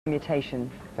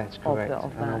mutation. That's correct.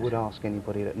 Of that. And I would ask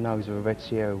anybody that knows of a Red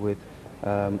Sierra with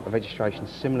a registration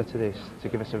similar to this to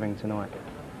give us a ring tonight.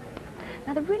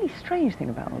 Now the really strange thing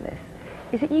about all this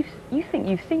is that you think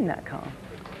you've seen that car.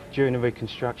 During the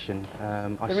reconstruction,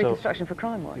 reconstruction for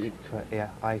Crimewatch?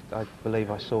 Yeah, I believe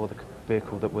I saw the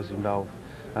vehicle that was involved,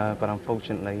 but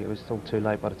unfortunately it was still too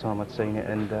late by the time I'd seen it,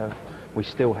 and we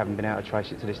still haven't been able to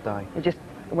trace it to this day. It just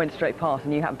went straight past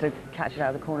and you happened to catch it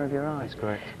out of the corner of your eye? That's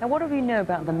correct. Now what do we know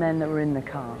about the men that were in the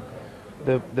car?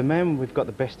 The man we've got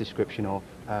the best description of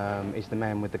is the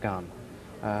man with the gun.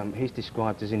 He's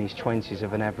described as in his 20s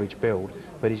of an average build,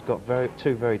 but he's got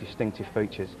two very distinctive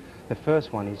features. The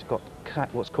first one, he's got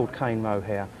what's called cane row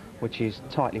hair, which is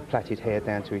tightly plaited hair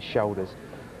down to his shoulders.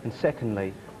 And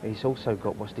secondly, he's also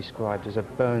got what's described as a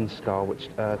burn scar, which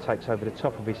takes over the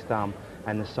top of his thumb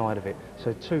and the side of it.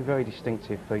 So two very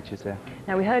distinctive features there.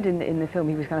 Now we heard in the film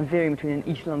he was kind of veering between an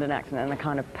East London accent and a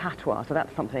kind of patois, so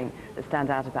that's something that stands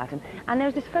out about him. And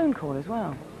there's this phone call as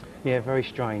well. Yeah, very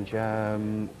strange.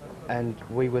 And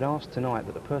we would ask tonight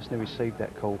that the person who received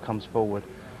that call comes forward.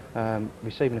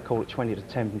 Receiving a call at 20 to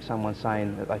 10 from someone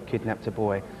saying that they kidnapped a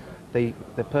boy, the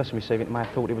person receiving it may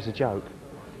have thought it was a joke.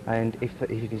 And if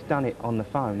he's done it on the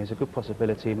phone, there's a good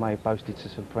possibility he may have boasted to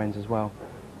some friends as well.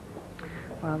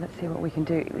 Well, let's see what we can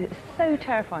do. It's so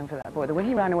terrifying for that boy that when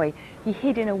he ran away, he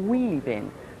hid in a wheelie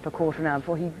bin for a quarter of an hour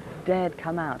before he dared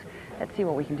come out. Let's see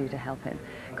what we can do to help him.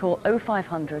 Call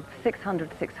 0500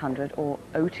 600 600 or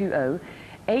 020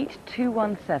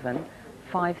 8217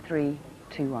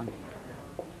 5321.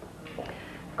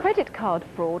 Credit card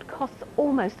fraud costs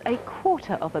almost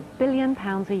 £250 million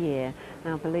a year.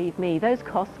 Now, believe me, those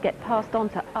costs get passed on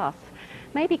to us.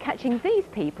 Maybe catching these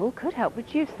people could help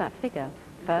reduce that figure.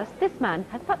 First, this man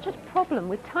had such a problem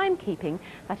with timekeeping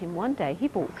that in one day he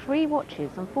bought 3 watches.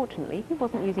 Unfortunately, he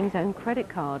wasn't using his own credit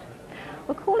card.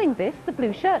 We're calling this the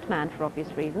blue shirt man for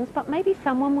obvious reasons, but maybe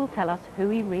someone will tell us who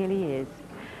he really is.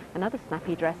 Another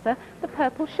snappy dresser, the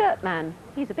purple shirt man.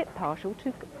 He's a bit partial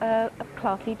to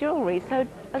classy jewellery, so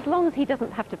as long as he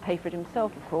doesn't have to pay for it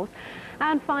himself, of course.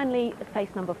 And finally, face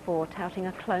number 4, touting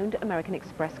a cloned American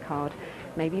Express card.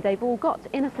 Maybe they've all got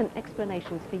innocent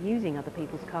explanations for using other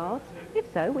people's cards. If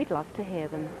so, we'd love to hear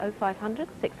them. 0500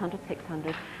 600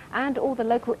 600. And all the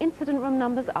local incident room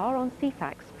numbers are on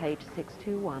CFAX, page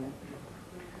 621.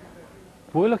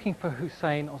 We're looking for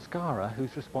Hussein Osgara,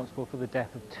 who's responsible for the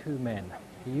death of 2 men.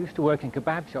 He used to work in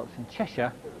kebab shops in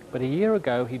Cheshire, but a year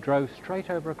ago he drove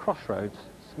straight over a crossroads,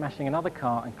 smashing another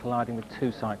car and colliding with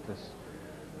 2 cyclists.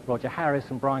 Roger Harris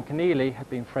and Brian Keneally had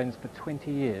been friends for 20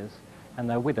 years, and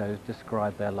their widows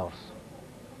described their loss.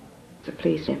 The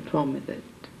police informed me that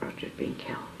Roger had been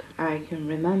killed. I can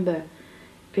remember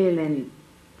feeling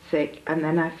sick, and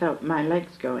then I felt my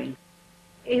legs going.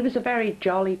 He was a very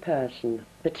jolly person,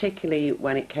 particularly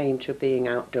when it came to being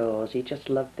outdoors. He just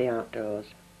loved the outdoors.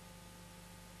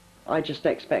 I just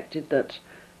expected that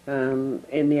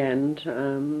in the end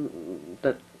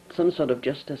that some sort of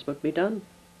justice would be done.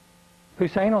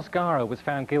 Hussein Osgara was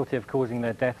found guilty of causing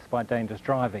their deaths by dangerous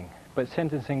driving, but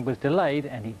sentencing was delayed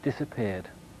and he disappeared.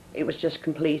 It was just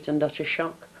complete and utter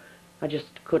shock. I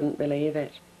just couldn't believe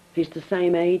it. He's the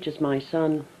same age as my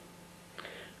son,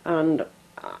 and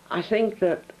I think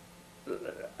that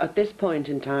at this point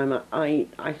in time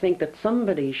I think that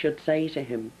somebody should say to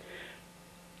him,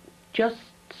 just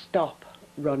stop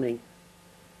running,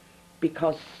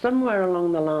 because somewhere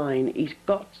along the line he's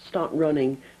got to start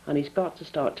running and he's got to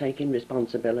start taking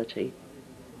responsibility.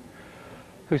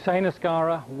 Hussein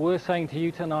Osgara, we're saying to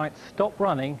you tonight, stop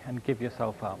running and give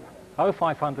yourself up.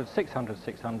 0500 600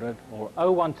 600 or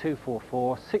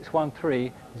 01244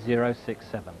 613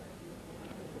 067.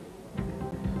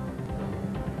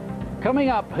 Coming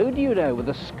up, who do you know with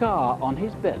a scar on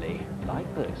his belly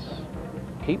like this?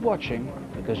 Keep watching,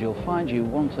 because you'll find you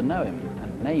want to know him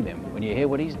and name him when you hear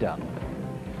what he's done.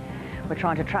 We're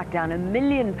trying to track down £1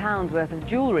 million worth of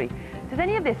jewellery. Does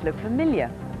any of this look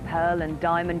familiar? A pearl and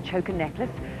diamond choker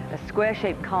necklace, a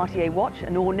square-shaped Cartier watch,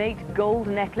 an ornate gold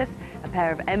necklace, a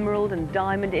pair of emerald and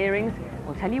diamond earrings.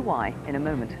 We'll tell you why in a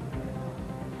moment.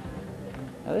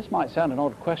 Now, this might sound an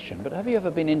odd question, but have you ever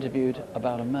been interviewed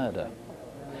about a murder?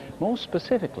 More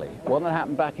specifically, one that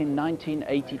happened back in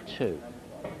 1982.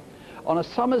 On a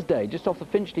summer's day, just off the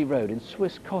Finchley Road in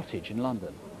Swiss Cottage in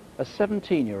London, a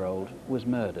 17-year-old was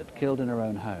murdered, killed in her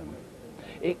own home.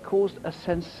 It caused a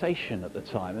sensation at the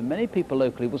time, and many people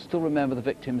locally will still remember the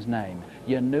victim's name,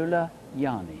 Yanula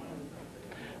Yani.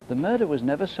 The murder was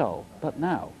never solved, but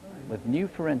now, with new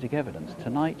forensic evidence,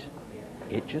 tonight,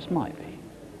 it just might be.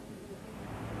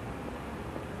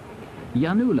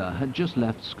 Janula had just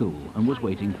left school and was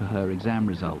waiting for her exam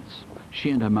results. She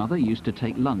and her mother used to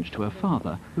take lunch to her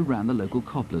father, who ran the local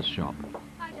cobbler's shop.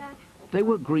 Hi, Dad. They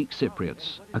were Greek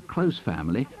Cypriots, a close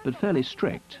family, but fairly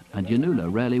strict, and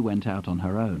Janula rarely went out on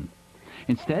her own.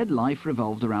 Instead, life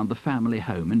revolved around the family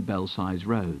home in Belsize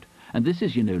Road, and this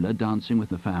is Janula dancing with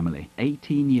the family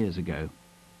 18 years ago.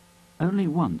 Only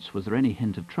once was there any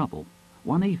hint of trouble,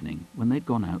 one evening when they'd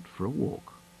gone out for a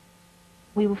walk.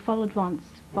 We were followed once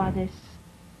by this,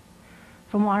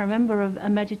 from what I remember, a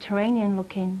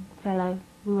Mediterranean-looking fellow.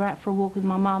 We were out for a walk with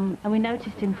my mum, and we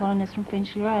noticed him following us from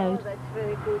Finchley Road. Oh, that's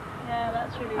very good. Yeah,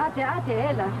 that's really Ate,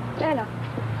 Ella.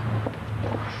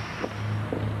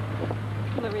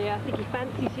 Maria, I think he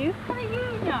fancies you. How do you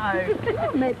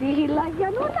know? Maybe he likes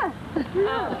Janula.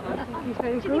 Oh, I think he's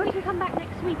very do good. you think he can come back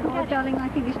next week and Oh, get it? darling, I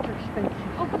think it's too expensive.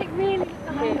 Oh, but it really...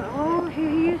 I know. Here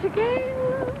he is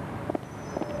again.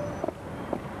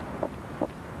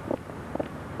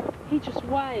 He just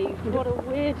waved. What a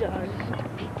weirdo.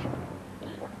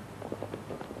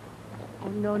 Oh,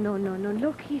 no.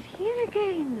 Look, he's here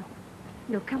again.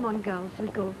 No, come on, girls. We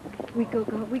go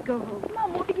home.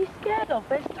 Mum, what are you scared of?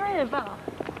 There's 3 of us.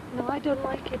 No, I don't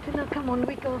like it. No, come on,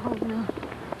 we go home now.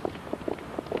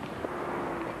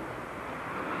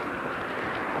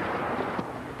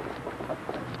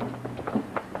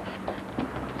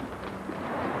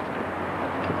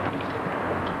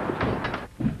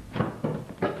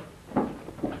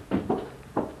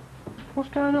 What's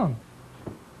going on?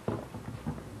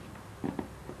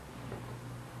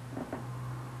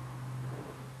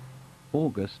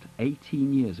 August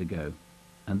 18 years ago,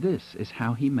 and this is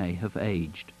how he may have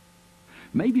aged.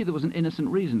 Maybe there was an innocent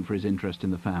reason for his interest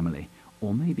in the family,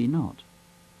 or maybe not.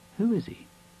 Who is he?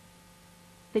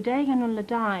 The day Janula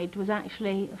died was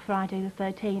actually Friday the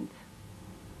 13th.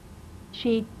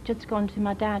 She'd just gone to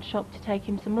my dad's shop to take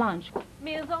him some lunch.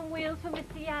 Meals on wheels for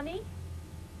Mr. Yanni.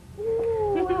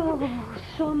 Oh,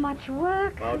 so much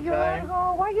work. Oh,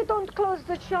 why you don't close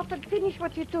the shop and finish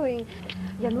what you're doing?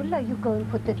 Janula, you go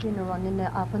and put the dinner on in the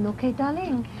oven, okay,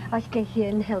 darling? I stay here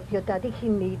and help your daddy. He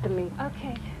needs me.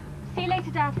 Okay. See you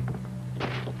later, Dad.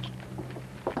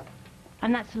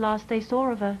 And that's the last they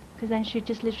saw of her, because then she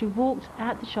just literally walked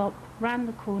out the shop, round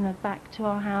the corner, back to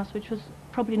our house, which was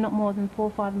probably not more than 4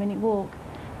 or 5 minute walk.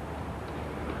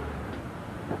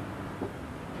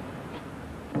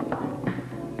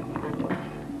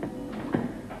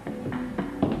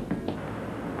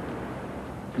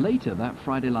 Later that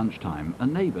Friday lunchtime, a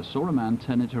neighbour saw a man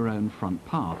turn into her own front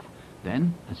path.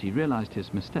 Then, as he realised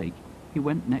his mistake, he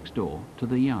went next door to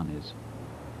the Yannis.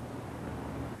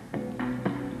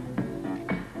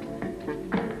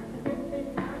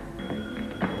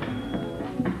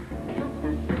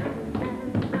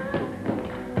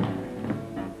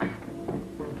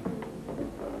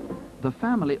 The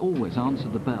family always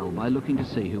answered the bell by looking to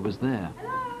see who was there.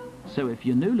 So if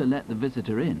Janula let the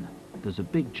visitor in, there's a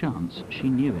big chance she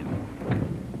knew him.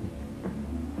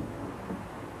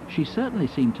 She certainly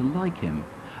seemed to like him.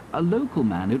 A local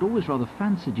man who'd always rather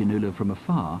fancied Janula from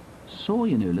afar saw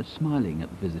Janula smiling at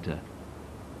the visitor.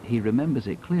 He remembers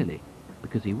it clearly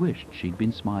because he wished she'd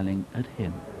been smiling at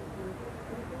him.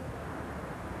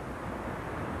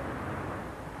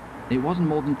 It wasn't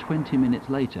more than 20 minutes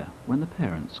later when the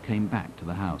parents came back to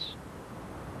the house.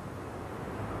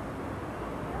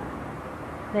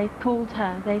 They called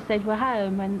her. They said we're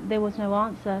home, and there was no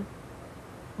answer.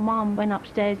 Mum went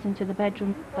upstairs into the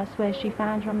bedroom. That's where she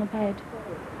found her on the bed.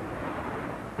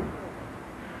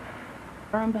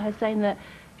 I remember her saying that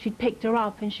she'd picked her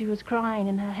up and she was crying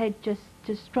and her head just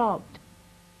dropped.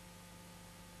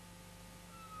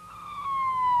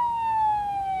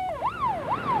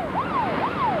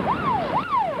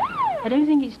 I don't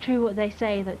think it's true what they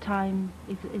say that time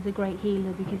is a great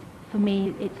healer, because for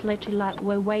me it's literally like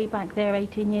we're way back there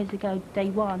 18 years ago, day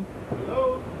one.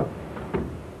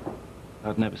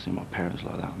 I'd never seen my parents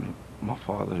like that. I mean, my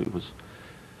father, who was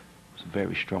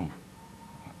very strong,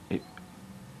 it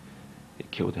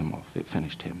killed him off, it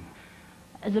finished him.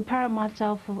 As a parent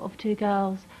myself of 2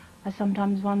 girls, I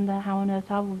sometimes wonder how on earth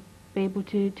I would be able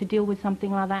to deal with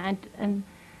something like that, and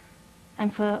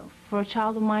for a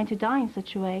child of mine to die in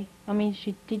such a way. I mean,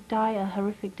 she did die a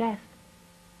horrific death.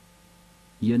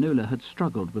 Janula had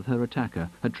struggled with her attacker,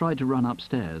 had tried to run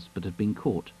upstairs, but had been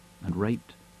caught and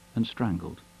raped and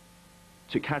strangled.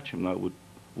 To catch him, though,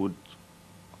 would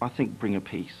I think, bring a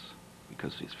peace,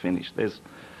 because it's finished. There's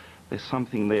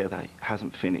something there that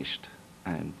hasn't finished,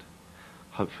 and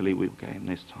hopefully we'll get him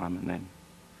this time, and then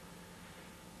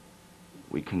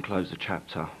we can close the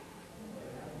chapter.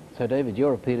 So, David,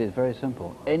 your appeal is very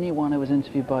simple. Anyone who was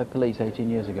interviewed by police 18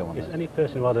 years ago on It's this. any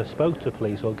person who either spoke to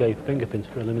police or gave fingerprints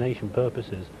for elimination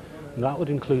purposes. And that would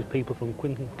include people from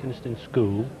Kinston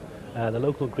School, the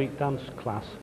local Greek dance class,